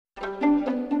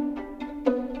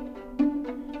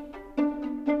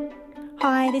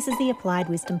Hi, this is the Applied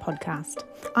Wisdom Podcast.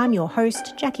 I'm your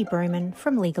host, Jackie Broman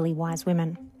from Legally Wise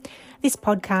Women. This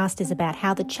podcast is about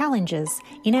how the challenges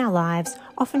in our lives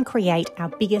often create our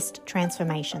biggest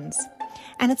transformations.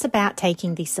 And it's about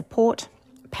taking the support,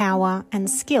 power, and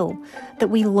skill that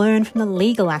we learn from the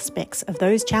legal aspects of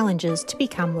those challenges to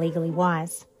become legally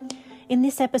wise. In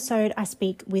this episode, I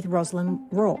speak with Rosalyn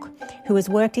Rourke, who has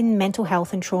worked in mental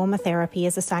health and trauma therapy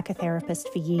as a psychotherapist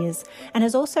for years and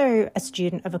is also a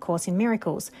student of A Course in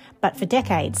Miracles, but for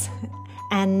decades.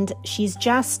 And she's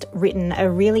just written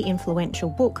a really influential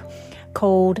book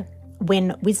called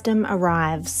When Wisdom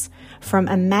Arrives, From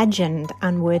Imagined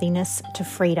Unworthiness to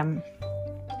Freedom.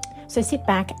 So sit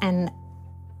back and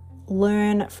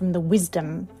learn from the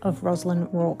wisdom of Rosalyn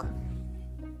Rourke.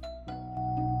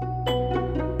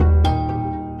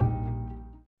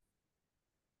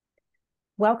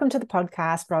 Welcome to the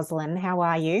podcast, Rosalyn. How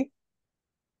are you?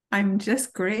 I'm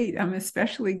just great. I'm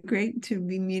especially great to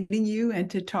be meeting you and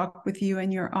to talk with you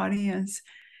and your audience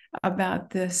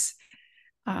about this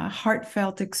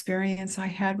heartfelt experience I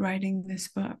had writing this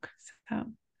book.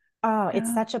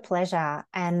 It's such a pleasure.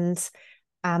 And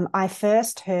I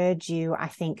first heard you, I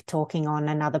think, talking on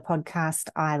another podcast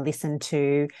I listened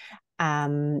to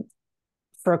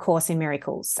for A Course in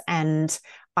Miracles. And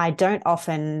I don't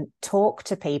often talk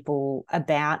to people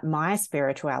about my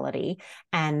spirituality.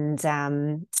 And,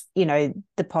 the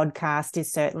podcast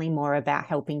is certainly more about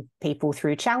helping people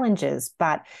through challenges.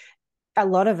 But a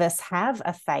lot of us have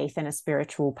a faith and a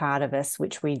spiritual part of us,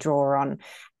 which we draw on.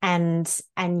 And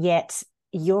yet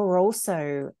you're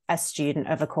also a student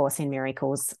of A Course in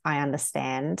Miracles, I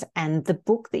understand. And the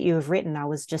book that you have written, I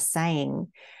was just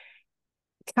saying,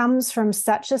 comes from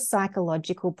such a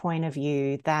psychological point of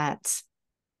view that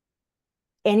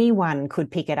anyone could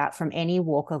pick it up from any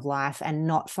walk of life and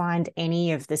not find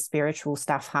any of the spiritual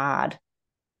stuff hard.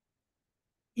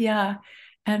 Yeah.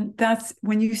 And that's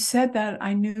when you said that,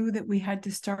 I knew that we had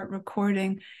to start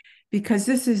recording, because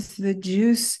this is the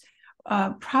juice.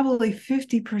 Probably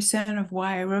 50% of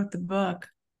why I wrote the book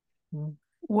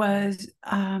was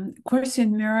Course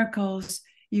in Miracles.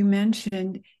 You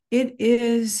mentioned it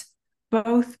is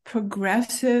both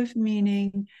progressive,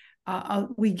 meaning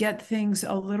we get things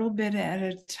a little bit at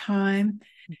a time,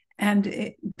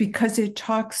 and because it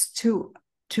talks to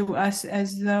us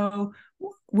as though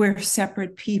we're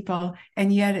separate people,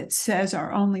 and yet it says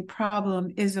our only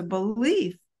problem is a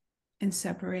belief in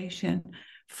separation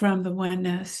from the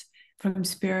oneness, from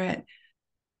spirit.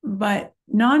 But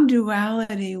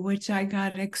non-duality, which I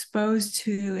got exposed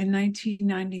to in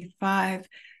 1995,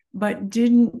 but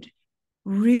didn't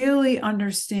really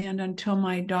understand until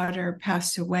my daughter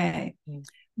passed away.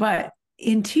 But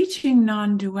in teaching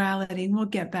non-duality, and we'll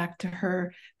get back to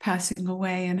her passing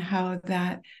away and how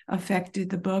that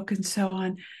affected the book and so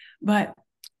on, but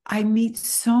I meet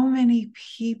so many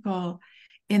people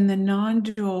in the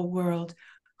non-dual world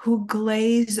who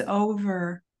glaze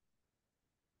over.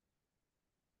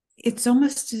 It's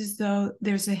almost as though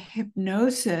there's a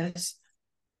hypnosis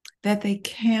that they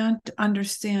can't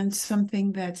understand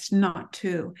something that's not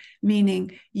two,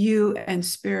 meaning you and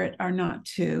spirit are not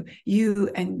two,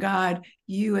 you and God,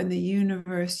 you and the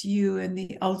universe, you and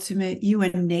the ultimate, you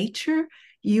and nature,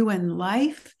 you and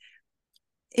life.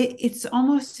 It's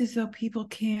almost as though people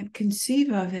can't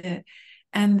conceive of it.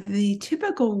 And the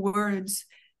typical words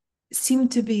seem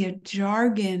to be a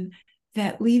jargon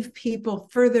that leave people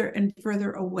further and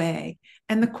further away.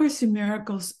 And the Course in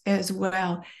Miracles as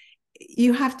well,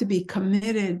 you have to be a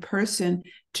committed person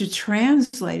to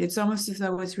translate. It's almost as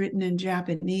though it's written in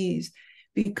Japanese,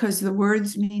 because the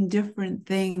words mean different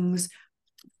things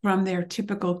from their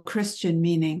typical Christian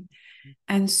meaning.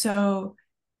 And so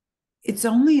it's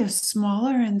only a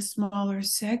smaller and smaller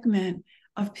segment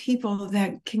of people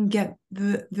that can get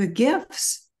the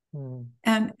gifts.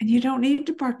 And you don't need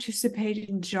to participate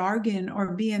in jargon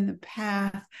or be in the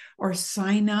path or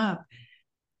sign up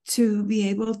to be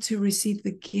able to receive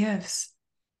the gifts.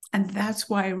 And that's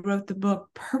why I wrote the book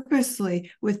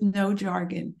purposely with no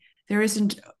jargon. There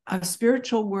isn't a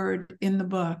spiritual word in the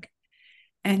book.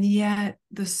 And yet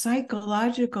the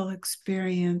psychological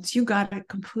experience, you got it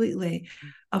completely,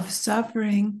 of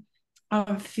suffering,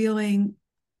 of feeling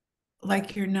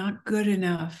like you're not good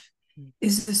enough,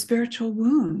 is the spiritual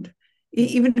wound.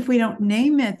 Even if we don't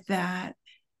name it that,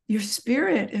 your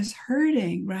spirit is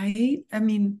hurting, right? I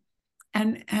mean,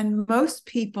 and most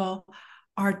people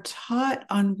are taught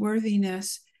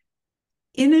unworthiness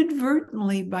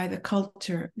inadvertently by the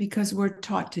culture, because we're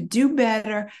taught to do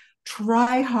better,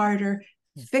 try harder,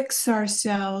 fix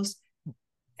ourselves,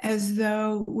 as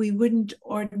though we wouldn't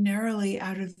ordinarily,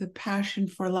 out of the passion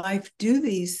for life, do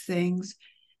these things.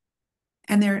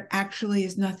 and there actually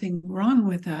is nothing wrong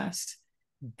with us.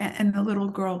 And the little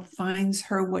girl finds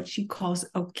her what she calls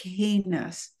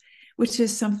okayness, which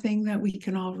is something that we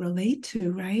can all relate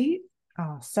to, right?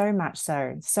 Oh, so much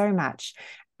so, so much.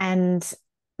 And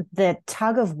the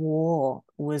tug of war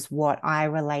was what I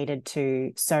related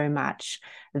to so much.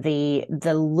 The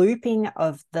looping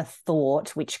of the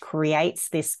thought, which creates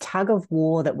this tug of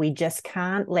war that we just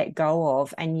can't let go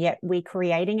of. And yet we're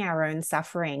creating our own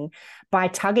suffering by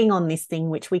tugging on this thing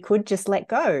which we could just let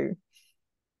go.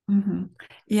 Mm-hmm.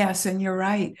 Yes, and you're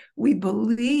right. We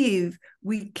believe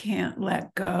we can't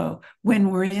let go when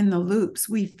we're in the loops.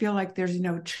 We feel like there's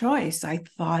no choice. I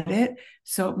thought it,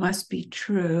 so it must be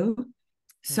true.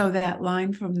 So that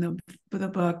line from the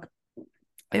book,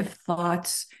 if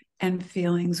thoughts and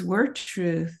feelings were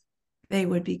truth, they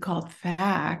would be called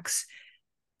facts.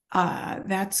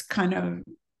 That's kind of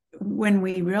when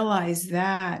we realize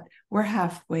that we're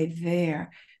halfway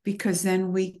there, because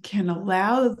then we can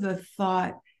allow the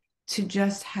thought to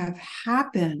just have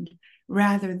happened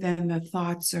rather than the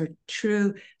thoughts are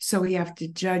true. So we have to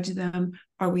judge them,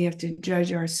 or we have to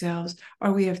judge ourselves,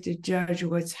 or we have to judge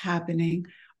what's happening,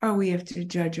 or we have to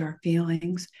judge our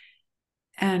feelings.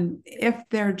 And if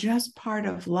they're just part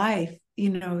of life,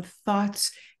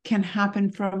 thoughts can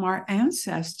happen from our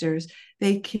ancestors.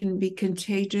 They can be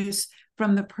contagious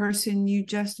from the person you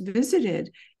just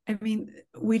visited. I mean,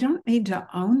 we don't need to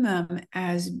own them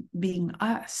as being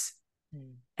us.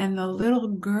 And the little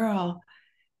girl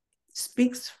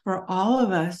speaks for all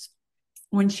of us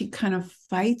when she kind of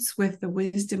fights with the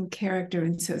wisdom character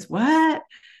and says, "What?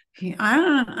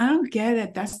 I don't get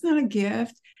it. That's not a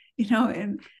gift,"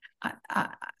 And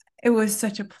it was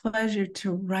such a pleasure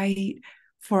to write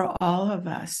for all of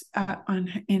us.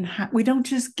 We don't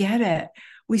just get it.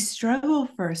 We struggle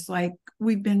first, like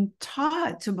we've been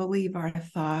taught to believe our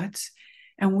thoughts,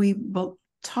 and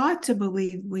taught to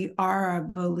believe we are our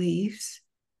beliefs.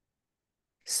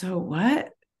 So what?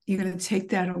 You're going to take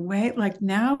that away? Like,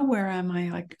 now where am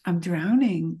I? Like, I'm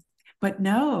drowning. But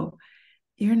no,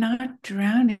 you're not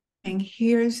drowning.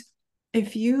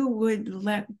 If you would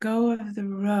let go of the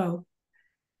rope,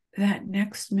 that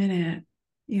next minute,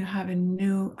 you have a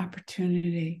new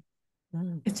opportunity.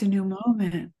 It's a new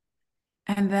moment.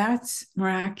 And that's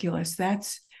miraculous.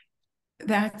 That's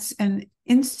an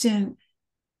instant,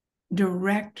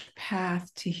 direct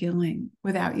path to healing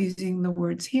without using the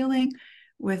words healing,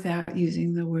 without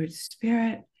using the word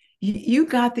spirit. You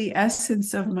got the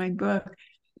essence of my book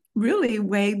really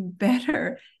way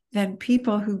better than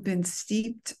people who've been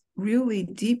steeped really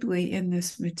deeply in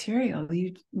this material.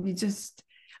 You just,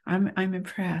 I'm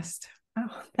impressed.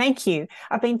 Oh, thank you.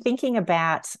 I've been thinking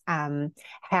about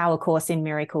how A Course in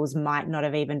Miracles might not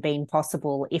have even been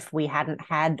possible if we hadn't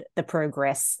had the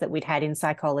progress that we'd had in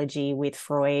psychology with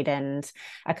Freud and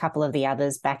a couple of the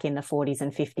others back in the 40s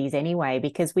and 50s anyway,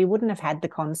 because we wouldn't have had the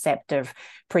concept of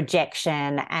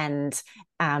projection and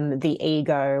the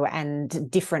ego and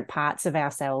different parts of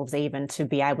ourselves even to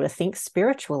be able to think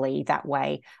spiritually that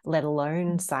way, let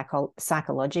alone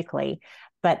psychologically.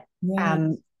 But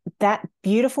Yes. that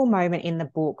beautiful moment in the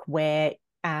book where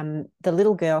the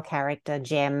little girl character,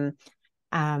 Jem,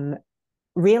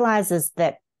 realizes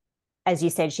that, as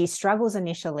you said, she struggles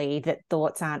initially that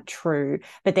thoughts aren't true,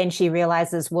 but then she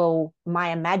realizes, well, my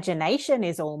imagination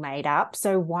is all made up,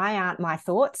 so why aren't my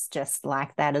thoughts just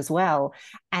like that as well?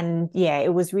 And yeah,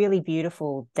 it was really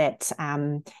beautiful that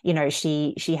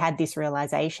she had this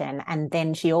realization, and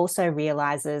then she also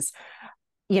realizes,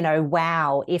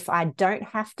 wow, if I don't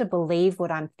have to believe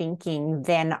what I'm thinking,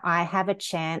 then I have a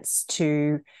chance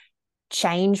to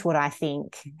change what I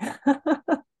think,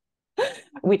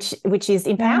 which is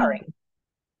empowering.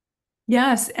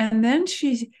 Yes. And then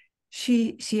she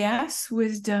asks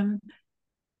wisdom,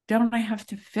 don't I have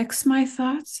to fix my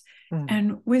thoughts?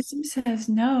 And wisdom says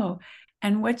no.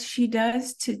 And what she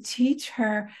does to teach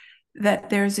her that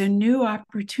there's a new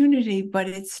opportunity, but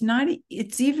it's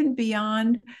even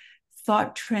beyond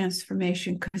thought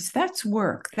transformation, because that's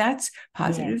work. That's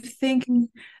positive thinking.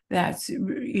 That's,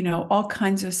 all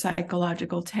kinds of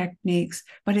psychological techniques,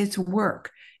 but it's work.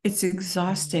 It's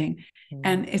exhausting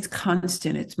and it's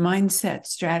constant. It's mindset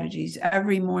strategies.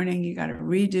 Every morning you got to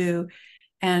redo.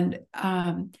 And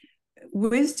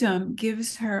wisdom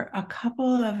gives her a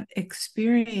couple of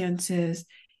experiences,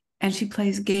 and she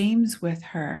plays games with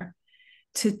her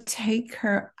to take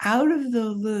her out of the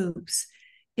loops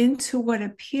into what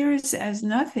appears as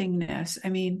nothingness. I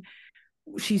mean,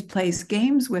 she plays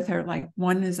games with her, like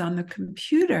one is on the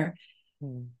computer,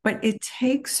 but it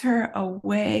takes her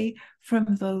away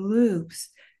from the loops.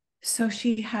 So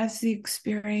she has the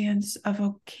experience of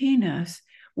okayness.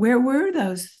 Where were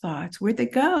those thoughts? Where'd they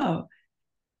go?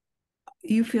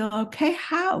 you feel okay.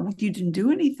 How? You didn't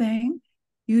do anything.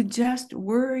 You just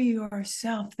worry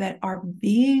yourself that our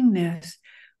beingness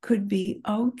could be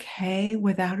okay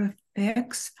without a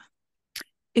fix.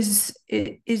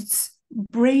 It's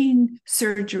brain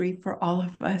surgery for all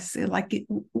of us.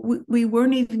 We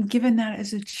weren't even given that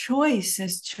as a choice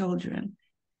as children,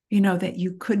 that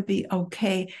you could be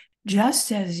okay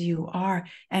just as you are,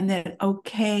 and that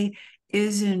okay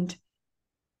isn't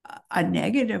a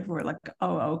negative. We're like,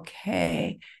 oh,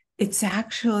 okay. It's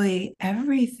actually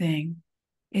everything.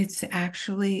 It's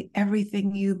actually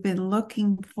everything you've been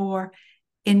looking for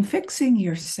in fixing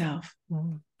yourself,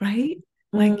 right?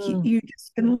 Like Mm. you've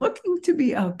just been looking to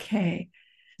be okay.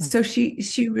 Mm. So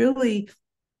she really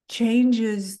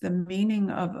changes the meaning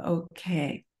of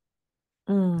okay.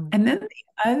 Mm. And then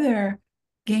the other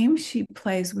game she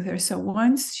plays with her. So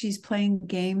once she's playing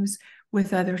games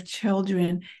with other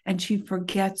children and she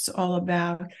forgets all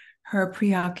about her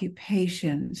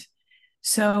preoccupations.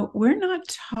 So we're not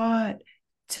taught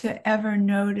to ever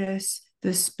notice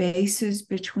the spaces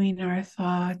between our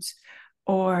thoughts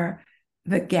or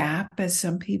the gap, as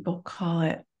some people call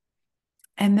it.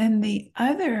 And then the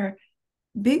other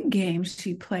big game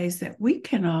she plays that we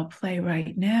can all play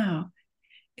right now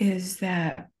is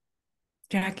that,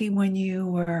 Jackie, when you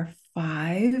were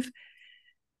 5,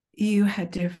 you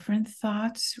had different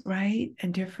thoughts, right?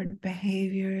 And different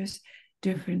behaviors,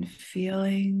 different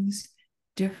feelings,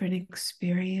 different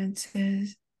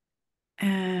experiences.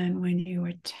 And when you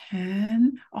were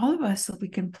 10, all of us, we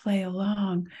can play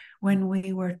along. When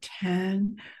we were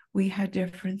 10, we had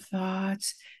different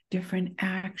thoughts, different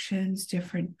actions,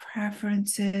 different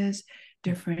preferences,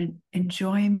 different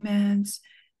enjoyments,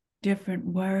 different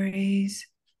worries.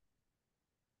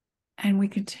 And we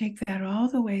can take that all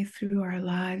the way through our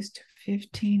lives to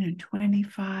 15 and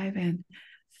 25 and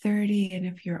 30. And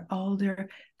if you're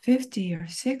older, 50 or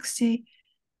 60.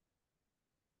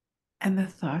 And the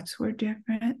thoughts were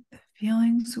different, the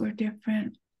feelings were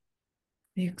different,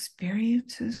 the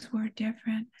experiences were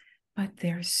different. But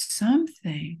there's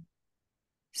something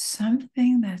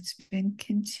that's been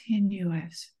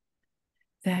continuous,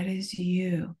 that is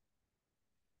you.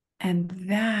 And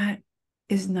that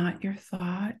is not your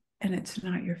thought and it's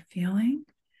not your feeling.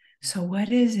 So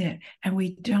what is it? And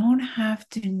we don't have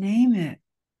to name it.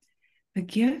 The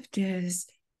gift is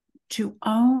to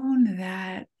own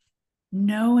that,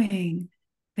 knowing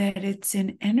that it's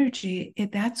an energy.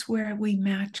 That's where we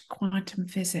match quantum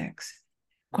physics.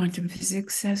 Quantum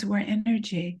physics says we're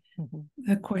energy. Mm-hmm.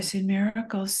 The Course in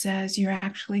Miracles says you're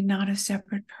actually not a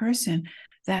separate person.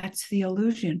 That's the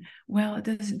illusion. Well,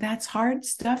 that's hard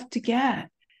stuff to get.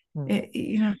 I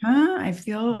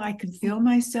can feel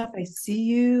myself. I see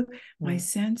you, my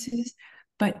senses.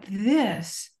 But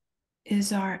this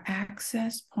is our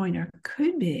access point, or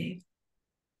could be.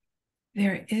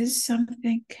 There is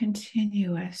something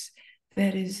continuous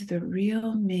that is the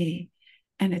real me.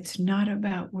 And it's not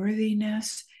about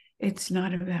worthiness. It's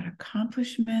not about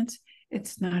accomplishments.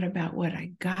 It's not about what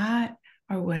I got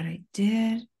or what I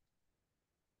did.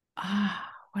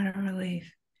 What a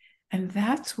relief. And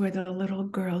that's where the little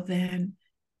girl then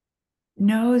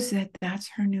knows that that's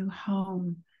her new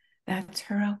home. That's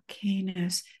her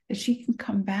okayness, that she can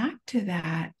come back to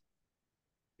that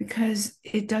because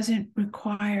it doesn't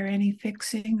require any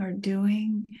fixing or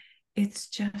doing. It's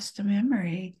just a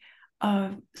memory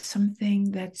of something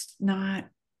that's not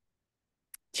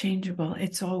changeable.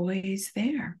 It's always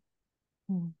there.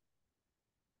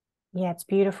 Yeah, it's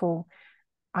beautiful.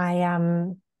 I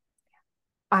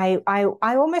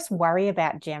almost worry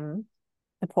about Jem,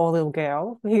 the poor little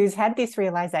girl who's had this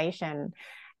realization.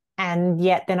 And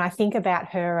yet then I think about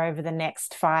her over the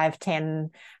next 5,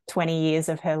 10, 20 years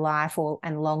of her life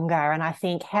and longer. And I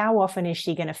think, how often is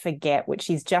she going to forget what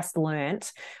she's just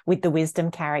learnt with the wisdom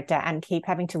character and keep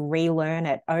having to relearn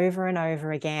it over and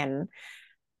over again?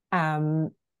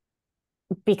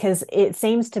 Because it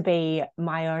seems to be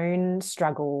my own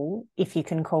struggle, if you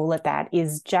can call it that,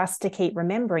 is just to keep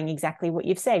remembering exactly what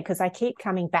you've said, because I keep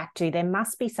coming back to there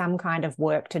must be some kind of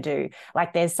work to do.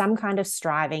 Like there's some kind of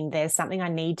striving, there's something I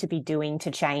need to be doing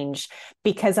to change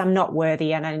because I'm not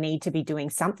worthy and I need to be doing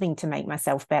something to make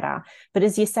myself better. But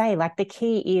as you say, like the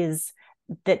key is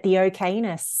that the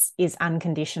okayness is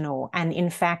unconditional. And in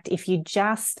fact, if you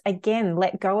just, again,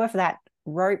 let go of that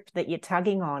rope that you're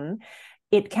tugging on,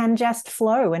 it can just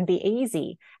flow and be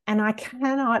easy. And I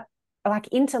cannot, like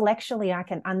intellectually, I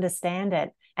can understand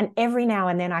it. And every now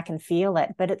and then I can feel it,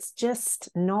 but it's just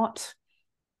not,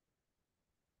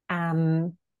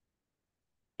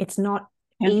 it's not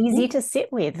easy to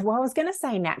sit with. Well, I was going to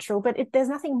say natural, but there's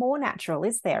nothing more natural,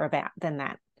 is there, than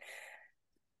that?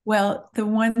 Well, the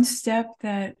one step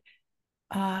that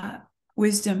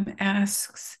wisdom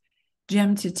asks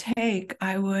Jem to take,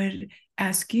 I would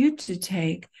ask you to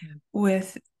take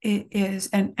with it is,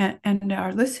 and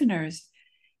our listeners,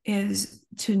 is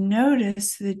to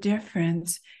notice the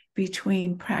difference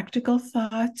between practical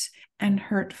thoughts and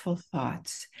hurtful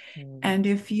thoughts. And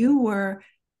if you were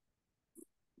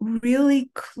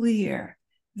really clear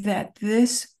that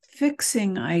this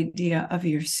fixing idea of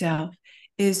yourself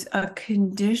is a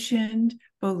conditioned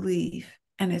belief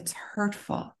and it's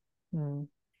hurtful,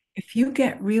 if you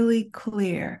get really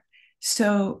clear,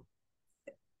 so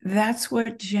that's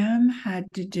what Jem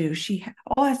had to do.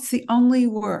 That's the only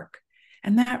work.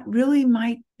 And that really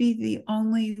might be the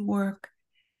only work.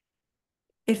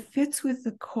 It fits with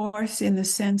the Course in the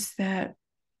sense that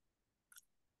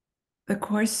the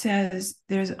Course says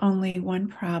there's only one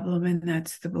problem, and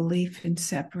that's the belief in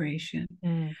separation.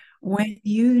 When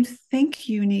you think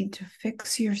you need to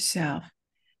fix yourself,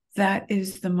 that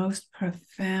is the most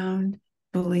profound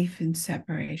belief in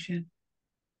separation.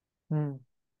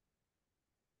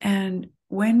 And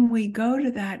when we go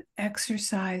to that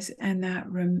exercise and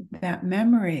that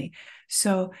memory,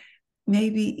 so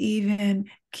maybe even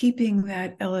keeping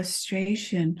that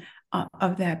illustration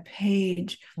of that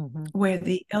page where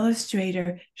the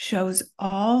illustrator shows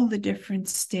all the different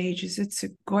stages. It's a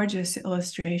gorgeous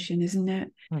illustration, isn't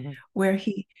it? Where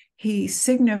he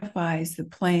signifies the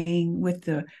playing with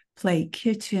the play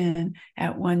kitchen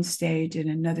at one stage, and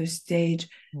another stage,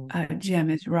 Jem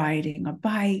is riding a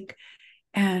bike.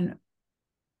 And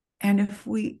if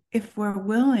we're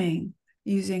willing,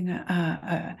 using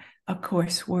a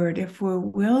Course word, if we're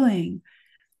willing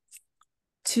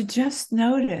to just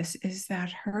notice, is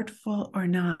that hurtful or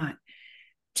not?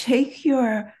 Take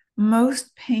your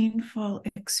most painful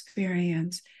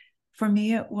experience. For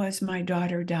me, it was my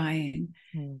daughter dying.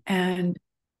 And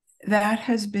that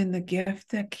has been the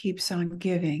gift that keeps on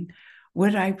giving.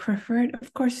 Would I prefer it?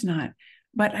 Of course not.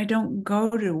 But I don't go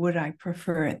to would I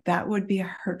prefer it. That would be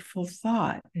a hurtful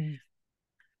thought.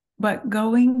 But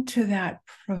going to that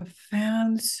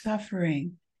profound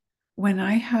suffering, when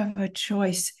I have a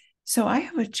choice, so I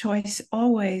have a choice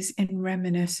always in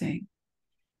reminiscing.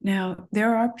 Now,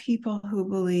 there are people who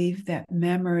believe that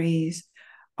memories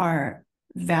are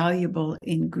valuable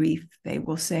in grief. They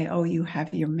will say, oh, you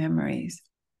have your memories.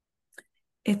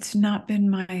 It's not been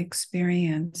my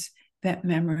experience that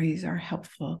memories are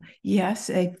helpful. Yes,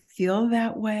 I feel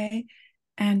that way.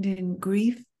 And in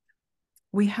grief,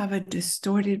 we have a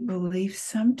distorted belief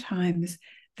sometimes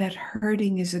that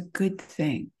hurting is a good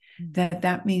thing,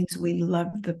 that means we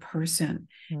love the person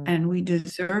and we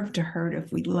deserve to hurt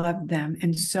if we love them.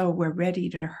 And so we're ready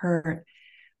to hurt.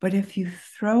 But if you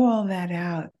throw all that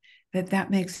out,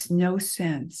 that makes no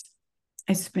sense.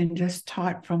 It's been just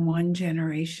taught from one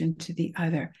generation to the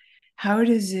other. How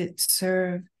does it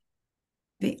serve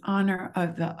the honor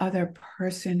of the other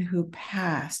person who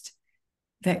passed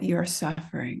that you're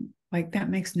suffering? Like, that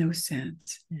makes no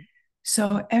sense.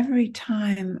 So every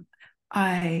time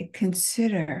I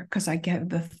consider, because I get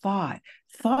the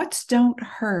thoughts don't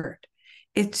hurt.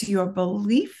 It's your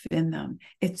belief in them.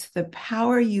 It's the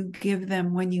power you give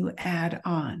them when you add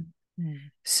on.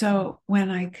 So when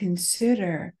I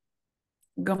consider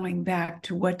going back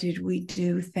to what did we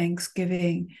do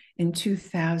Thanksgiving in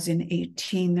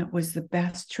 2018, that was the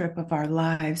best trip of our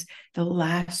lives, the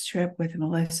last trip with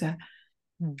Melissa,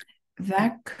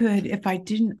 that could, if I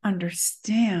didn't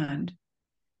understand,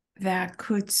 that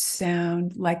could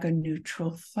sound like a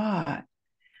neutral thought.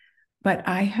 But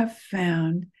I have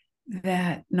found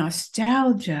that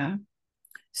nostalgia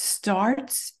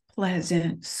starts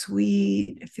pleasant,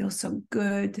 sweet. It feels so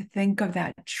good to think of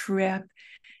that trip.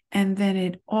 And then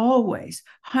it always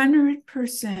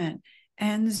 100%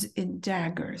 ends in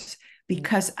daggers,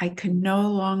 because I can no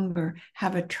longer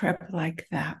have a trip like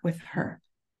that with her.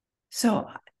 So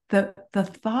the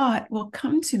thought will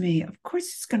come to me. Of course,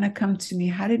 it's going to come to me.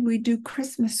 How did we do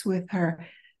Christmas with her?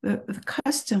 The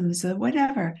customs, the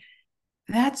whatever.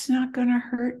 That's not going to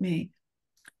hurt me.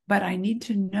 But I need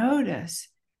to notice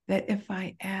that if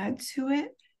I add to it,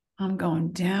 I'm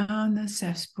going down the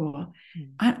cesspool.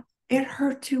 It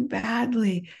hurt too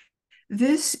badly.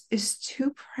 This is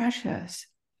too precious.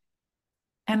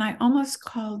 And I almost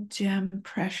called Jem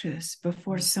precious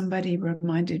before somebody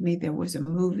reminded me there was a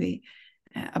movie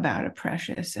about a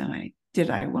precious. And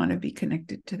I want to be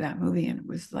connected to that movie? And it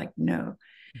was like, no.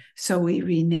 So we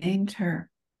renamed her.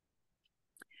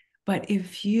 But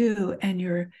if you and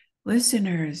your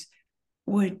listeners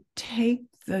would take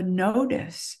the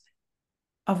notice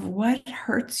of what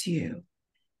hurts you,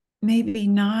 maybe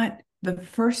not the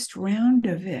first round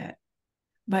of it,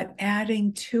 but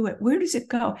adding to it, where does it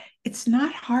go? It's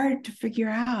not hard to figure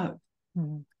out.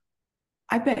 Mm.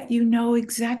 I bet you know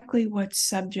exactly what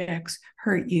subjects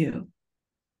hurt you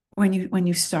when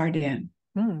you start in.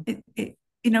 Mm.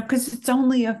 Because it's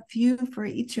only a few for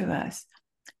each of us.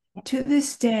 To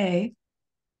this day,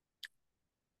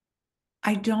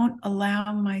 I don't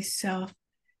allow myself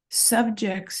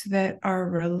subjects that are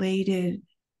related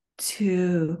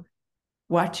to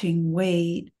watching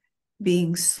weight,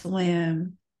 being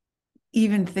slim,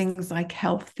 even things like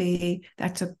healthy.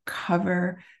 That's a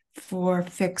cover for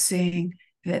fixing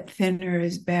that thinner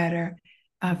is better.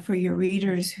 For your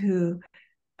readers who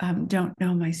don't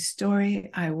know my story,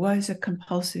 I was a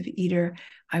compulsive eater.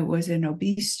 I was an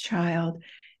obese child,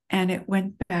 and it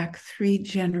went back 3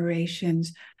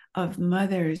 generations of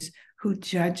mothers who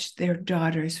judged their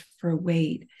daughters for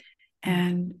weight.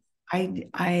 And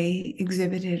I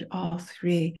exhibited all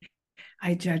three.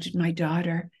 I judged my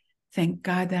daughter. Thank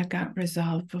God that got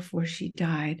resolved before she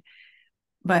died.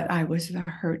 But I was the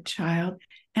hurt child,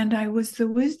 and I was the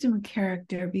wisdom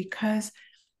character because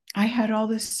I had all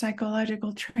this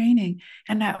psychological training,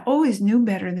 and I always knew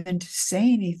better than to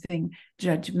say anything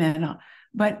judgmental,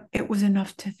 but it was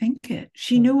enough to think it.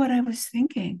 She knew what I was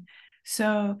thinking.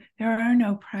 So there are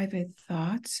no private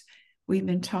thoughts. We've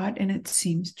been taught, and it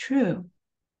seems true.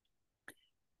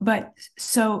 But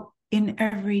so in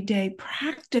everyday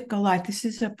practical life, this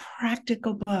is a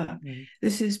practical book.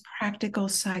 This is practical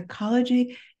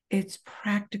psychology. It's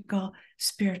practical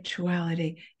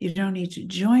spirituality. You don't need to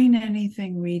join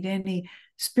anything, read any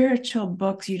spiritual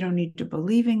books. You don't need to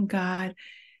believe in God.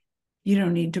 You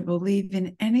don't need to believe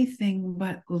in anything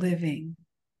but living.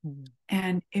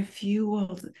 And if you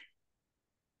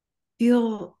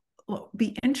will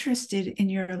be interested in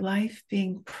your life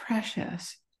being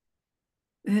precious,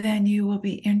 then you will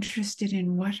be interested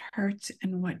in what hurts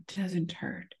and what doesn't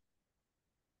hurt.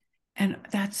 And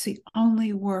that's the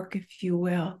only work, if you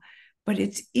will. But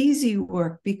it's easy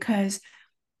work because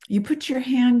you put your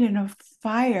hand in a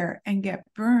fire and get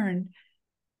burned.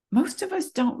 Most of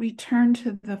us don't return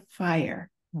to the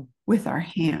fire with our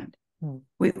hand.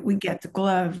 We get the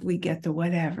glove, we get the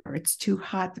whatever. It's too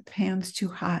hot, the pan's too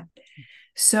hot.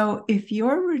 So if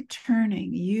you're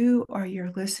returning, you or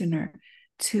your listener,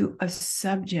 to a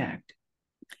subject,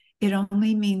 it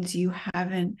only means you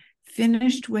haven't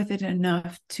finished with it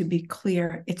enough to be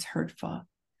clear it's hurtful.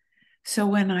 So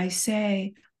when I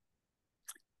say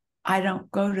I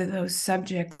don't go to those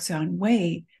subjects on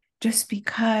weight, just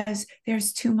because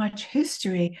there's too much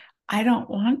history, I don't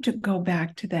want to go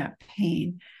back to that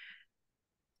pain.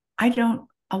 I don't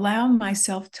allow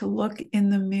myself to look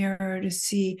in the mirror to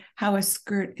see how a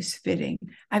skirt is fitting.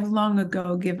 I've long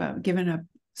ago given up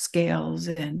scales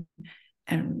and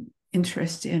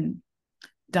interest in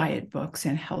diet books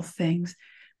and health things,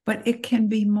 but it can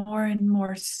be more and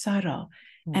more subtle.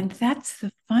 And that's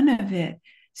the fun of it,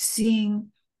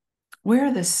 seeing where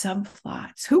are the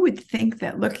subplots. Who would think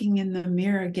that looking in the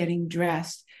mirror getting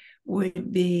dressed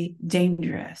would be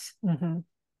dangerous?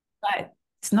 But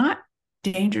it's not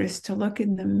dangerous to look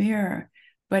in the mirror.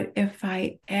 But if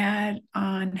I add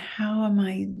on, how am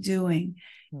I doing?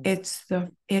 It's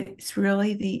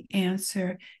really the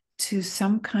answer to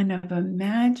some kind of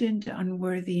imagined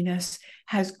unworthiness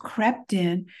has crept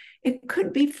in. It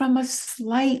could be from a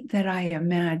slight that I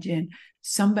imagine.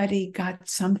 Somebody got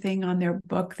something on their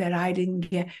book that I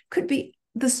didn't get. Could be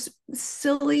the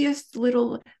silliest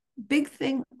little big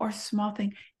thing or small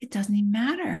thing. It doesn't even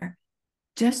matter.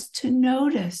 Just to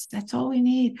notice, that's all we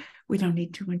need. We don't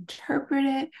need to interpret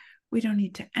it. We don't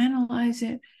need to analyze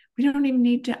it. We don't even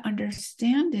need to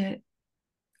understand it,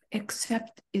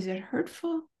 except is it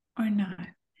hurtful or not?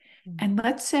 And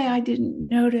let's say I didn't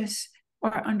notice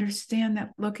or understand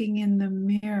that looking in the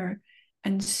mirror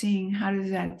and seeing how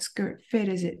does that skirt fit?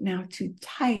 Is it now too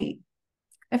tight?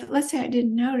 Let's say I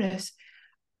didn't notice,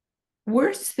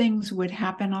 worse things would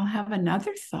happen. I'll have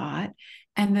another thought,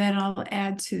 and then I'll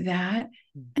add to that,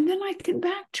 and then I can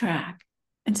backtrack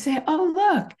and say, oh,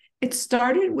 look, it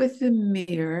started with the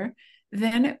mirror,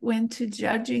 then it went to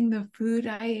judging the food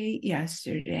I ate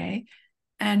yesterday,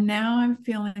 and now I'm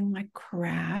feeling like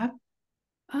crap.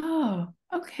 Oh,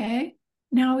 okay.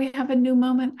 Now we have a new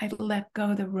moment. I let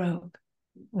go the rope.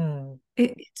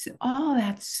 It's all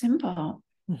that simple.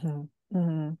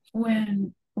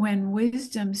 When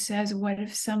wisdom says, what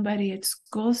if somebody at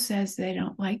school says they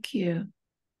don't like you?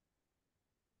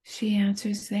 She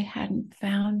answers, they hadn't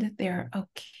found their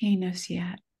okayness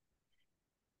yet.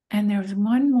 And there's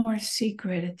one more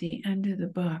secret at the end of the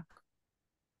book.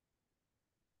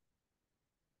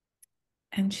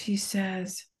 And she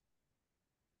says,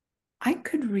 I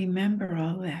could remember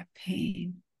all that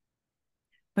pain,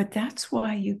 But that's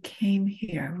why you came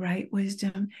here, right,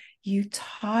 Wisdom? You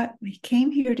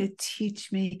came here to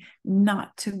teach me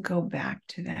not to go back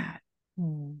to that.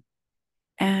 Mm.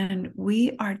 And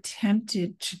we are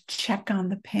tempted to check on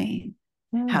the pain.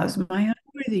 How's my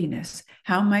unworthiness?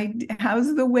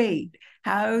 How's the weight?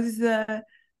 How's the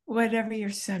whatever your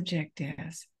subject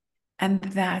is? And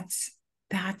that's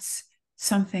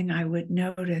something I would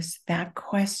notice. That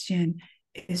question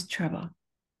is trouble.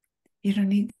 You don't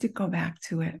need to go back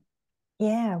to it.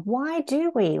 Yeah, why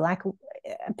do we? Like,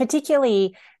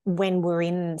 particularly when we're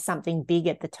in something big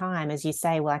at the time, as you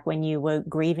say, like when you were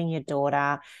grieving your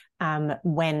daughter,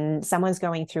 when someone's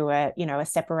going through a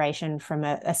separation from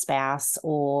a spouse,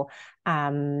 or,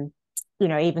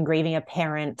 even grieving a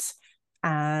parent.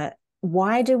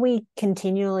 Why do we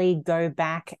continually go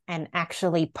back and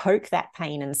actually poke that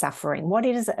pain and suffering? What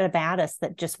is it about us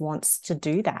that just wants to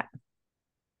do that?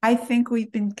 I think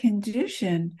we've been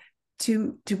conditioned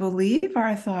to believe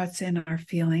our thoughts and our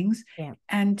feelings, Yeah.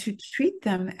 and to treat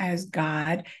them as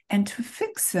God and to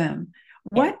fix them.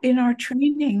 Yeah. What in our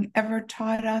training ever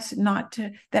taught us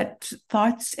that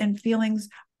thoughts and feelings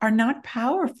are not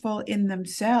powerful in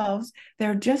themselves?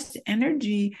 They're just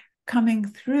energy coming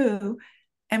through,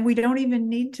 and we don't even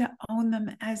need to own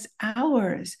them as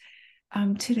ours.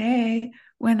 Today,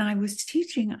 when I was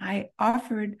teaching, I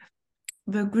offered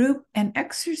the group an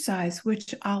exercise,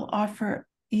 which I'll offer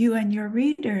you and your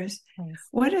readers. Nice.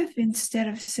 What if, instead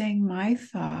of saying my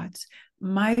thoughts,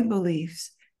 my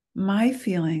beliefs, my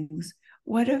feelings,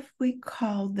 what if we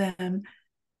called them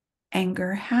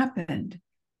anger happened?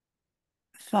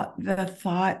 The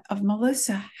thought of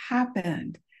Melissa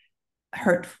happened.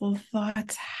 Hurtful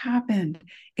thoughts happened.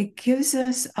 It gives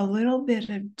us a little bit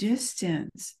of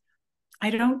distance. I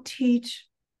don't teach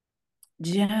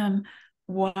Jem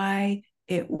why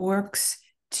it works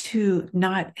to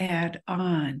not add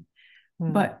on,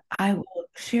 but I will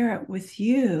share it with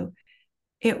you.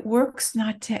 It works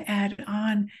not to add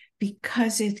on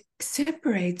because it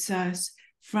separates us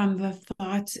from the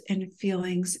thoughts and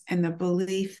feelings and the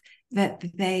belief that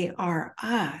they are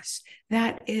us.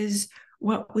 That is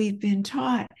what we've been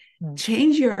taught.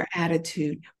 Change your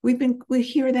attitude. We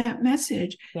hear that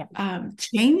message. Yeah.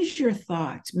 Change your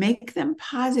thoughts, make them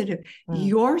positive.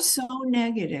 You're so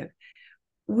negative.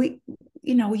 We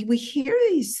hear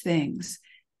these things,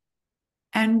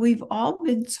 and we've all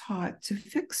been taught to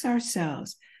fix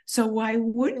ourselves. So why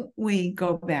wouldn't we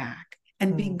go back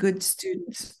and be good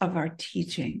students of our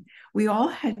teaching? We all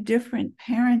had different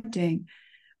parenting,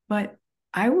 but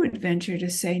I would venture to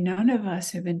say none of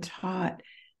us have been taught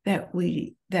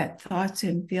that thoughts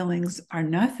and feelings are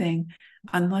nothing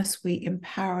unless we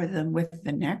empower them with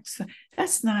the next.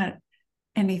 That's not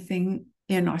anything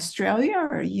in Australia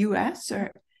or US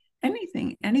or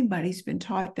anything anybody's been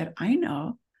taught that I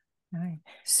know. No.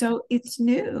 So it's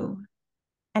new.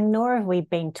 And nor have we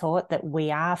been taught that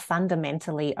we are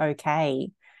fundamentally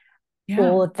okay, Yeah.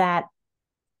 or that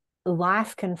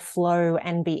life can flow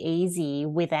and be easy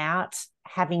without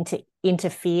having to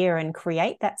interfere and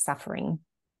create that suffering.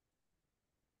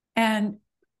 And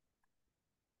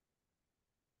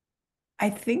I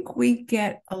think we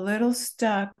get a little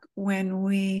stuck when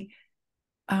we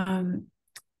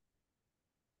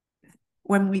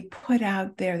put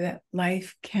out there that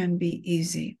life can be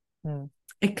easy.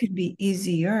 It could be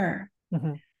easier,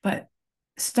 but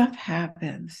stuff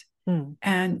happens.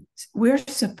 And we're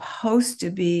supposed to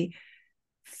be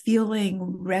feeling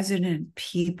resonant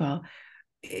people.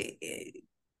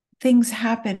 Things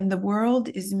happen. The world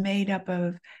is made up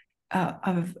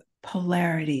of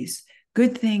polarities,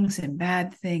 good things and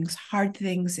bad things, hard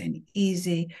things and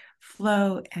easy,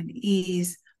 flow and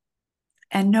ease.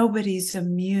 And nobody's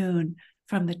immune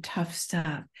from the tough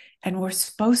stuff. And we're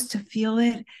supposed to feel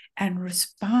it and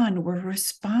respond. We're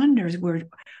responders.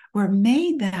 We're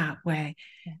made that way.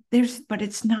 But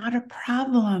it's not a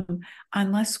problem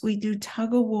unless we do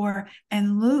tug of war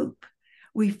and loop.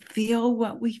 We feel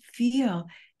what we feel.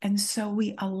 And so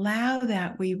we allow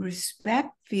that. We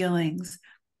respect feelings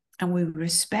and we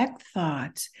respect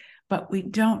thoughts, but we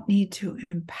don't need to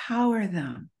empower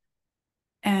them.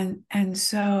 And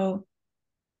so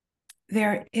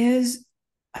there is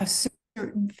a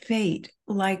certain fate,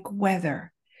 like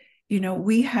weather.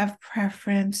 We have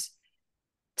preference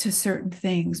to certain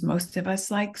things. Most of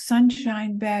us like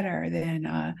sunshine better than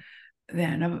a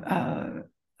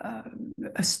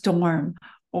storm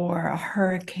or a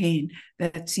hurricane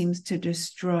that seems to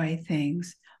destroy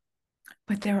things.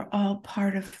 But they're all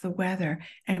part of the weather,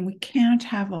 and we can't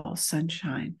have all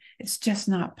sunshine. It's just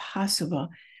not possible.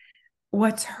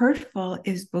 What's hurtful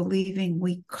is believing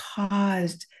we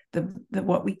caused the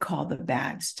what we call the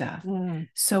bad stuff.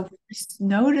 So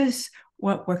notice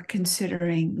what we're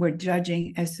considering, we're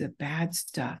judging as the bad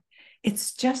stuff.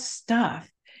 It's just stuff.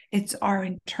 It's our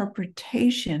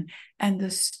interpretation and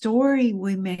the story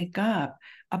we make up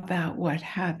about what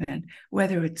happened,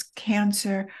 whether it's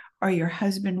cancer or your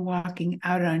husband walking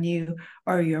out on you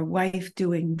or your wife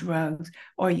doing drugs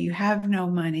or you have no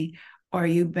money or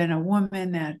you've been a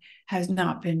woman that has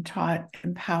not been taught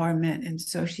empowerment and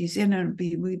so she's in an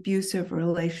abusive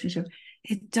relationship.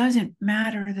 It doesn't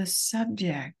matter the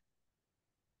subject.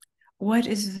 What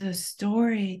is the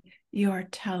story you're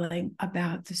telling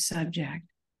about the subject?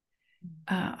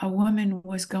 A woman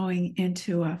was going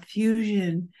into a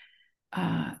fusion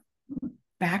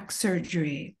back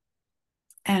surgery.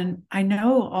 And I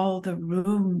know all the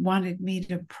room wanted me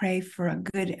to pray for a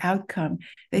good outcome.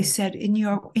 They said, in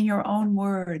your own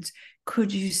words,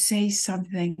 could you say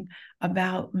something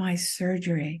about my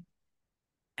surgery?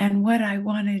 And what I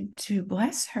wanted to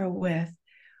bless her with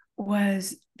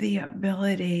was the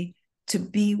ability to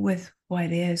be with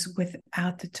what is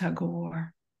without the tug of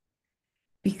war.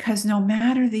 Because no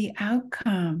matter the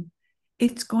outcome,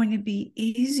 it's going to be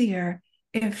easier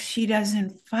if she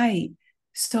doesn't fight.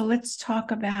 So let's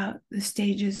talk about the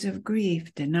stages of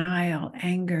grief: denial,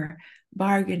 anger,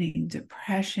 bargaining,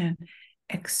 depression,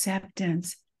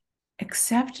 acceptance.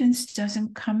 Acceptance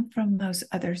doesn't come from those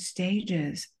other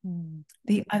stages.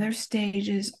 The other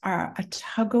stages are a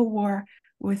tug of war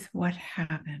with what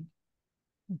happened.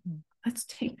 Let's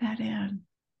take that in.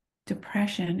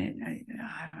 Depression,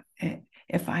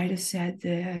 if I'd have said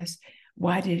this,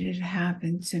 why did it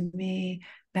happen to me?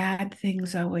 Bad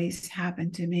things always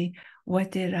happen to me.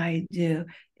 What did I do?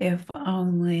 If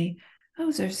only.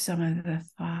 Those are some of the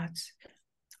thoughts.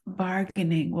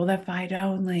 Bargaining, well, if I'd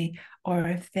only, or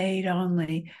if they'd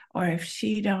only, or if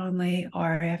she'd only,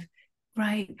 or if,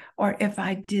 right, or if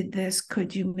I did this,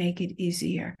 could you make it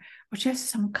easier? Or just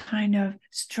some kind of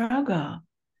struggle.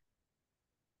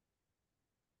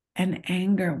 And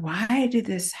anger, why did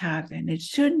this happen? It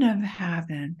shouldn't have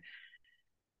happened.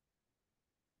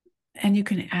 And you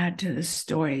can add to the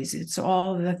stories. It's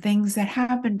all the things that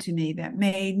happened to me that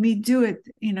made me do it,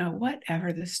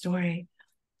 whatever the story.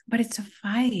 But it's a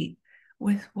fight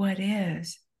with what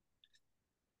is.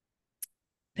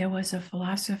 There was a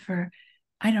philosopher,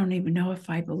 I don't even know if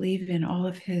I believe in all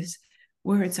of his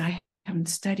words. I haven't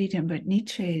studied him, but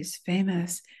Nietzsche is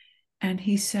famous. And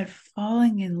he said,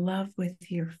 falling in love with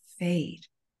your fate.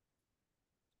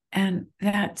 And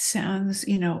that sounds,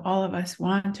 all of us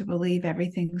want to believe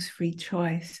everything's free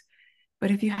choice.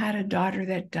 But if you had a daughter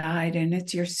that died and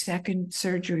it's your second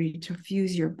surgery to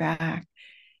fuse your back,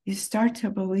 you start to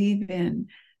believe in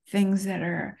things that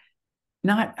are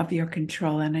not of your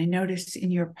control. And I noticed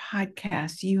in your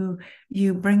podcast,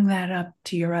 you bring that up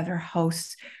to your other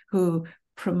hosts who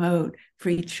promote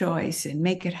free choice and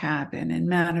make it happen and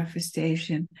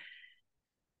manifestation.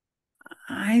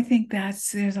 I think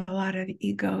there's a lot of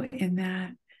ego in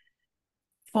that.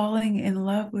 Falling in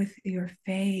love with your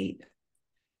fate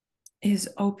is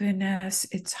openness,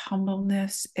 it's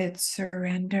humbleness, it's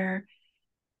surrender.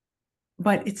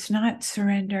 But it's not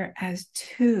surrender as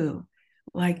two,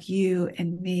 like you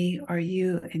and me or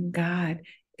you and God.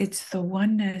 It's the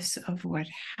oneness of what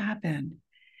happened.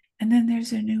 And then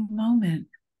there's a new moment.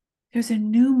 There's a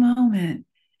new moment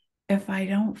if I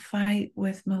don't fight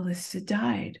with Melissa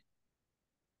died.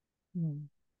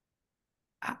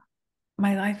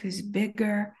 My life is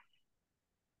bigger.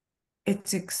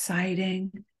 It's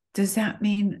exciting. Does that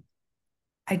mean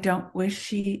I don't wish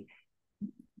she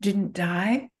didn't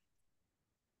die?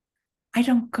 I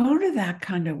don't go to that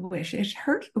kind of wish. It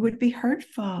would be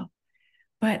hurtful.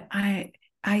 But I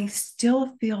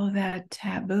still feel that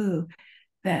taboo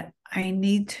that I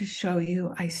need to show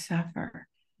you I suffer.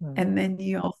 And then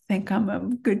you'll think I'm a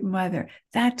good mother.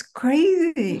 That's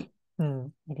crazy.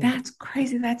 That's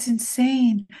crazy. That's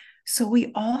insane. So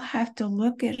we all have to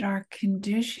look at our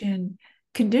conditioning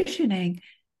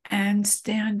and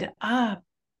stand up.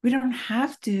 We don't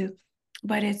have to,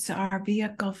 but it's our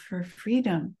vehicle for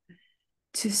freedom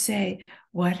to say,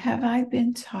 what have I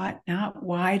been taught? Not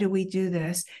why do we do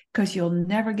this? Because you'll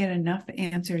never get enough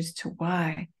answers to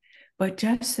why, but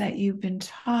just that you've been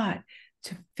taught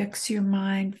to fix your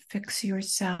mind, fix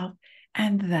yourself,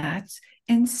 and that's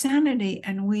insanity.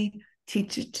 And we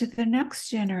teach it to the next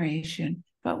generation,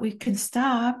 but we can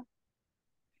stop.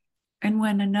 And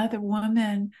when another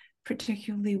woman,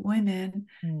 particularly women,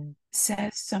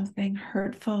 says something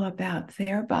hurtful about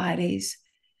their bodies,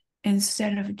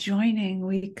 instead of joining,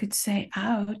 we could say,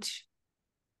 ouch.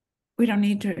 We don't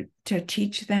need to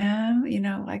teach them,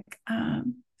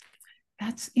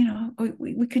 that's,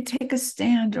 we could take a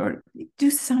stand or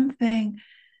do something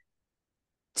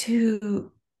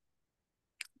to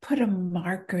put a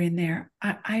marker in there.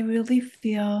 I really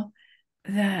feel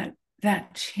that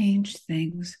changed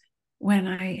things when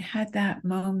I had that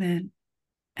moment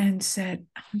and said,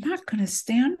 I'm not going to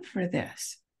stand for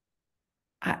this.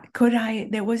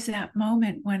 There was that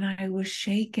moment when I was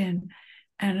shaken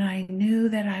and I knew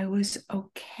that I was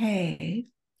okay.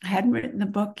 I hadn't written the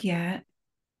book yet.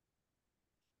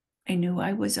 I knew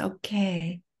I was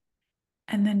okay.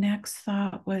 And the next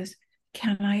thought was,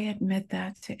 can I admit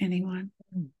that to anyone?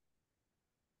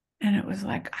 And it was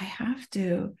like, I have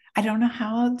to. I don't know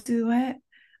how I'll do it.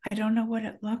 I don't know what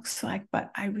it looks like,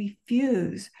 but I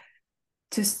refuse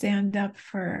to stand up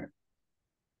for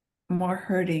more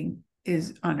hurting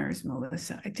is honors,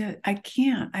 Melissa. I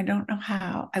can't. I don't know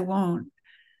how. I won't.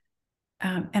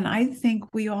 And I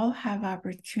think we all have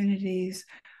opportunities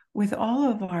with all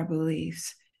of our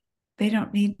beliefs. They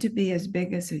don't need to be as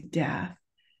big as a death.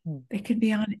 They could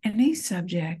be on any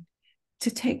subject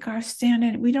to take our stand.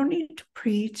 And we don't need to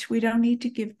preach. We don't need to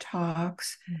give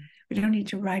talks. We don't need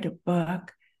to write a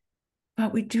book.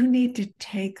 But we do need to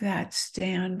take that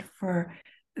stand for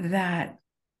that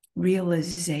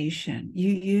realization. You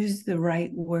use the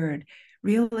right word.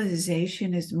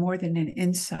 Realization is more than an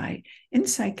insight.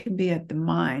 Insight can be at the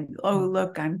mind. Oh,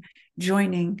 look, I'm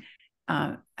joining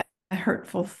a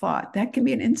hurtful thought. That can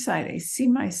be an insight. I see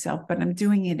myself, but I'm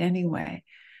doing it anyway.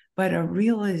 But a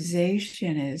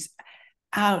realization is,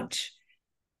 ouch,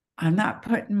 I'm not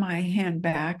putting my hand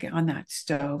back on that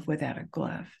stove without a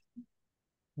glove.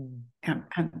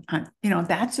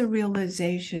 That's a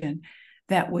realization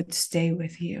that would stay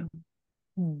with you.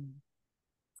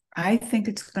 I think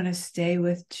it's going to stay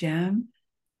with Jem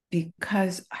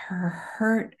because her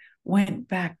hurt went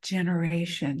back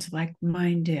generations like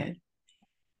mine did.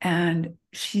 And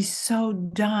she's so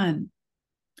done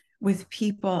with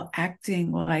people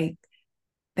acting like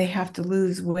they have to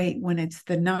lose weight when it's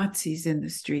the Nazis in the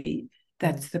street.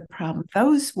 That's the problem.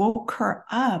 Those woke her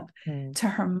up to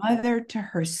her mother, to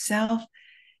herself,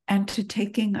 and to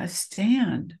taking a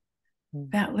stand.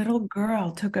 That little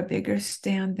girl took a bigger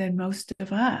stand than most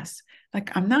of us.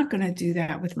 Like, I'm not going to do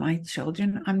that with my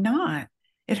children. I'm not.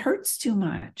 It hurts too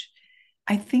much.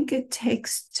 I think it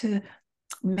takes to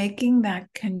making that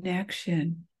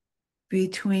connection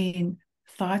between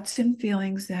thoughts and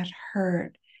feelings that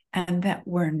hurt and that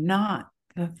were not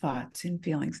the thoughts and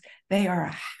feelings. They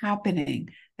are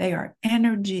happening. They are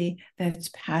energy that's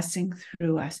passing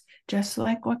through us, just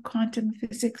like what quantum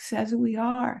physics says we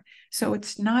are. So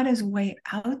it's not as way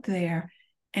out there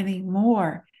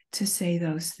anymore to say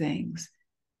those things.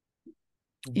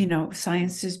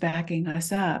 Science is backing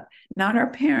us up, not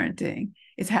our parenting.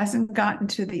 It hasn't gotten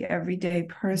to the everyday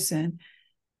person.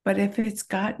 But if it's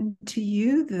gotten to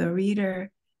you, the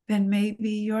reader, then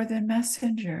maybe you're the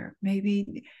messenger.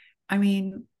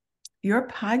 Your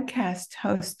podcast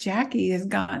host, Jackie, has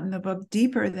gotten the book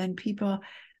deeper than people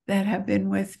that have been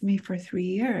with me for 3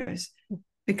 years.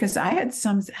 Because I had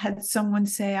someone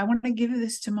say, I want to give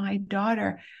this to my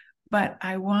daughter, but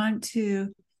I want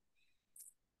to,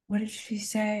 what did she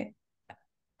say?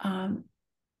 I'm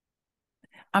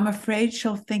afraid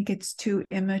she'll think it's too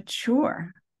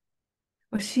immature.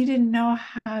 Well, she didn't know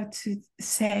how to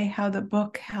say how the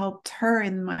book helped her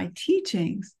in my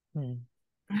teachings,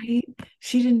 right?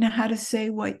 She didn't know how to say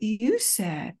what you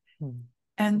said.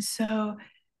 And so,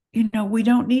 we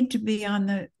don't need to be on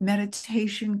the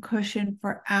meditation cushion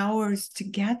for hours to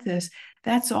get this.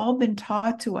 That's all been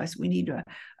taught to us. We need a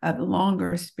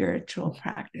longer spiritual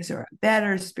practice or a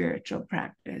better spiritual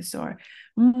practice or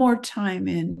more time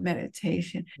in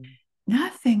meditation.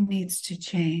 Nothing needs to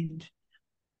change.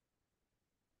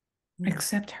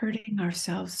 Except hurting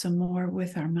ourselves some more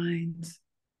with our minds.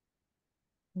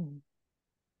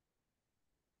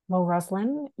 Well,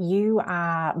 Rosalyn, you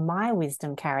are my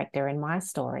wisdom character in my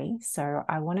story. So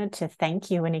I wanted to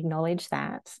thank you and acknowledge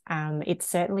that. It's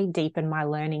certainly deepened my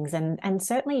learnings and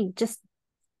certainly just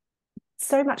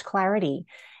so much clarity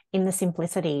in the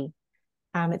simplicity.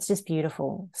 It's just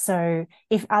beautiful. So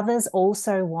if others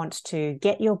also want to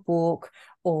get your book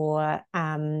or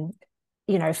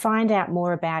find out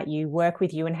more about you, work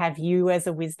with you, and have you as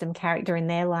a wisdom character in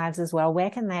their lives as well, where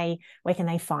can they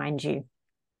find you?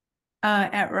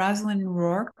 At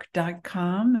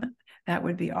rosalynrourke.com. That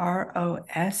would be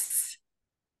ROSALYN,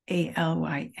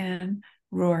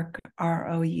 Rourke,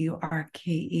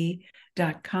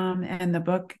 ROURKE.com. And the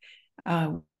book,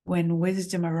 When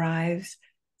Wisdom Arrives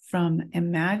from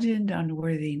Imagined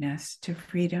Unworthiness to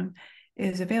Freedom,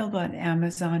 is available at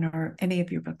Amazon or any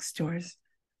of your bookstores.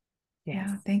 Yes.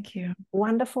 Yeah, thank you.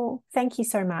 Wonderful. Thank you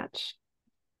so much.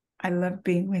 I love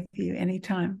being with you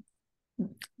anytime.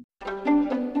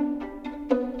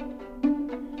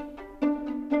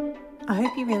 I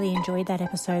hope you really enjoyed that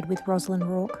episode with Rosalyn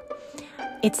Rourke.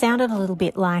 It sounded a little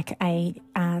bit like a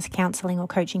counselling or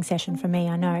coaching session for me,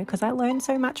 I know, because I learned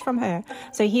so much from her.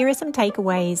 So here are some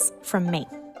takeaways from me.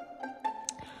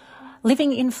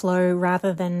 Living in flow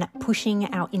rather than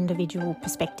pushing our individual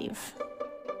perspective.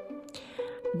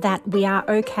 That we are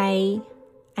okay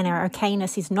and our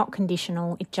okayness is not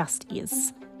conditional, it just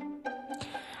is.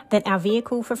 That our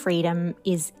vehicle for freedom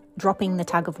is dropping the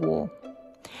tug of war.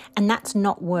 And that's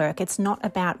not work. It's not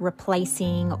about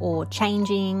replacing or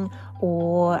changing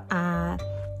or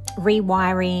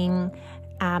rewiring,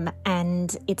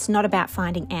 and it's not about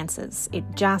finding answers. It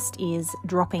just is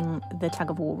dropping the tug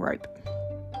of war rope.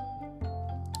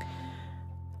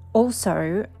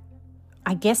 Also,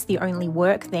 I guess the only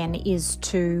work then is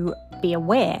to be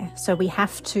aware. So we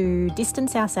have to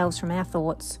distance ourselves from our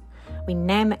thoughts. We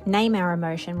name our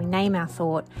emotion, we name our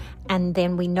thought, and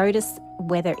then we notice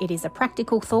whether it is a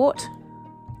practical thought,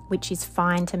 which is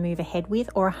fine to move ahead with,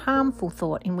 or a harmful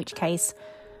thought, in which case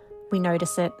we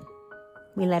notice it,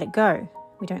 we let it go.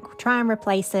 We don't try and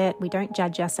replace it, we don't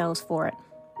judge ourselves for it.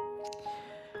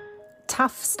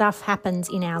 Tough stuff happens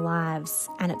in our lives,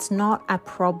 and it's not a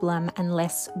problem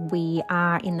unless we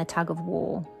are in the tug of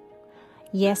war.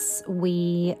 Yes,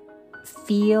 we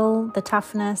feel the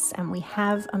toughness and we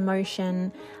have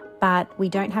emotion, but we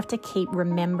don't have to keep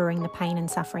remembering the pain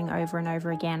and suffering over and over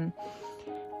again.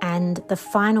 And the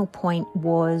final point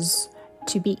was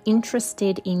to be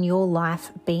interested in your life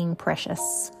being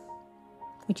precious,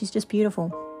 which is just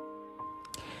beautiful.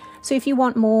 So if you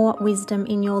want more wisdom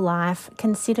in your life,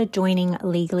 consider joining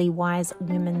Legally Wise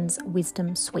Women's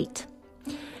Wisdom Suite.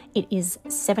 It is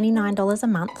 $79 a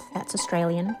month, that's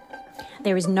Australian.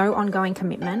 There is no ongoing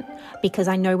commitment because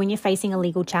I know when you're facing a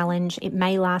legal challenge, it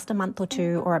may last a month or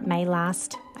two, or it may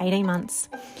last 18 months.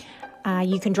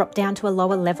 You can drop down to a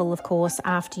lower level, of course,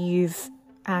 after you've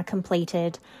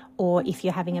completed, or if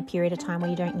you're having a period of time where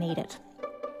you don't need it.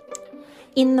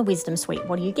 In the Wisdom Suite,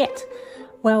 what do you get?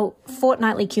 Well,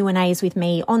 fortnightly Q&As with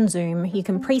me on Zoom. You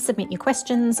can pre-submit your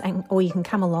questions or you can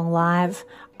come along live.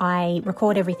 I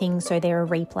record everything, so there are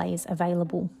replays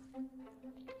available.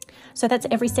 So that's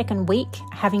every second week,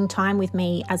 having time with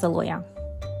me as a lawyer.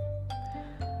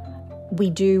 We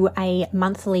do a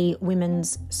monthly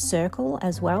women's circle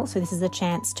as well. So this is a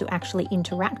chance to actually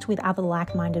interact with other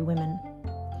like-minded women.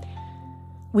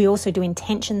 We also do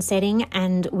intention setting,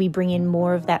 and we bring in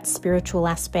more of that spiritual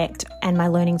aspect and my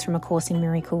learnings from A Course in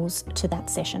Miracles to that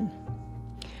session.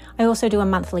 I also do a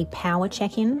monthly power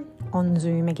check-in on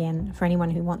Zoom again for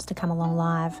anyone who wants to come along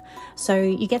live. So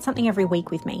you get something every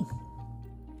week with me.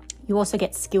 You also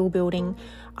get skill building.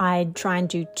 I try and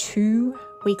do 2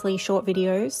 weekly short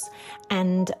videos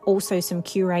and also some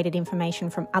curated information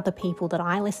from other people that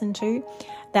I listen to.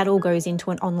 That all goes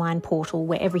into an online portal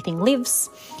where everything lives,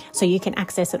 so you can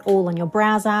access it all on your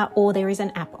browser, or there is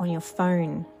an app on your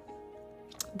phone.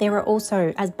 There are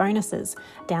also, as bonuses,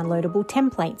 downloadable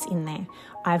templates in there.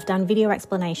 I've done video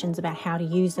explanations about how to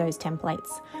use those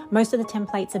templates. Most of the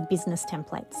templates are business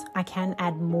templates. I can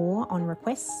add more on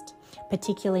request,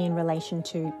 particularly in relation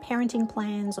to parenting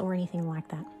plans or anything like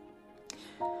that.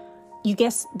 You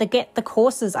get the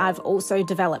courses I've also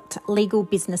developed: Legal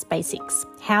Business Basics,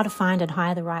 how to find and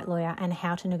hire the right lawyer, and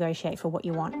how to negotiate for what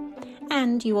you want.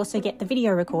 And you also get the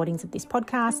video recordings of this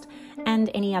podcast and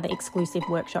any other exclusive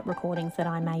workshop recordings that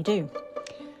I may do.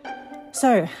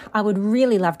 So I would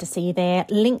really love to see you there.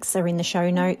 Links are in the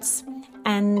show notes.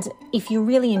 And if you're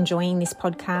really enjoying this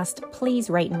podcast, please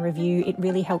rate and review. It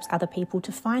really helps other people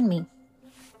to find me.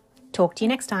 Talk to you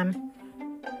next time.